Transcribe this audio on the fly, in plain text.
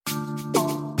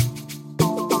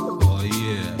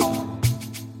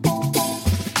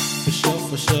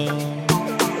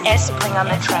S-Bling on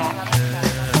the track.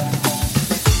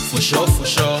 For sure,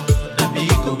 na me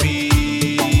go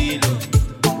win.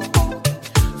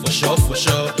 For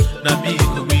sure, na me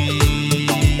go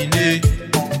win.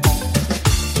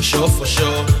 For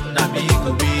sure, na me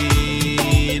go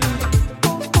win.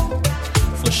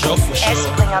 For sure,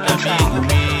 na me go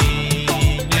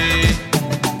win.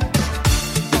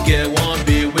 We get one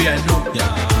day where I know,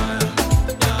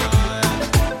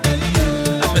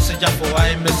 a message for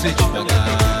iMessage,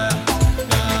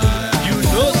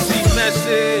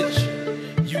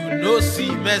 you know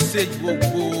see message, whoa,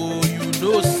 you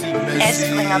know see message.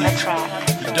 S-Bling on the track.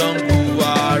 You don't go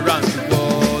around the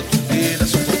world today,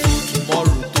 that's Sokoto,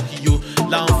 tomorrow Tokyo,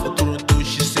 down for Toronto,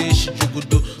 she say she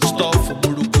jogodo, stop for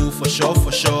Morocco, for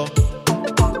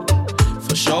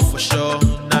sure,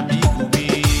 na me go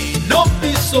win. No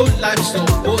be so life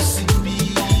supposed to be,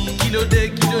 kilo day,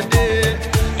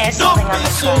 no be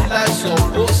so life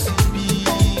supposed to be,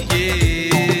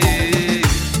 yeah.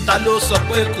 Ta ló sọ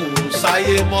pé kò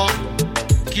sáyé mọ́,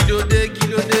 kilo day,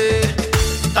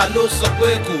 ta ló sọ pé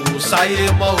kò sáyé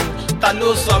mọ́ o, ta ló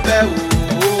sọ bẹ́ẹ̀ o.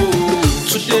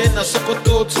 Today na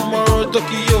Sokoto, tomorrow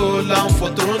Tokyo, land for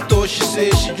Toronto, she say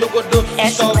she jogodo,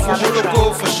 stop for Morocco,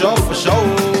 for sure,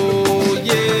 oh,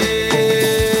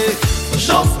 yeah. For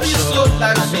sure, so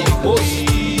life supposed to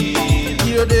be,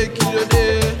 kilo day,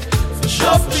 for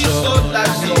sure, so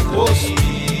life supposed to be,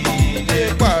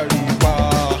 yeah, pariwa.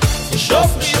 For sure,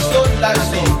 so life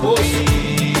supposed to be,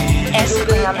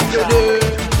 S-Bling on the track.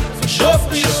 for sure,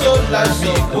 so life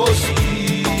supposed to be.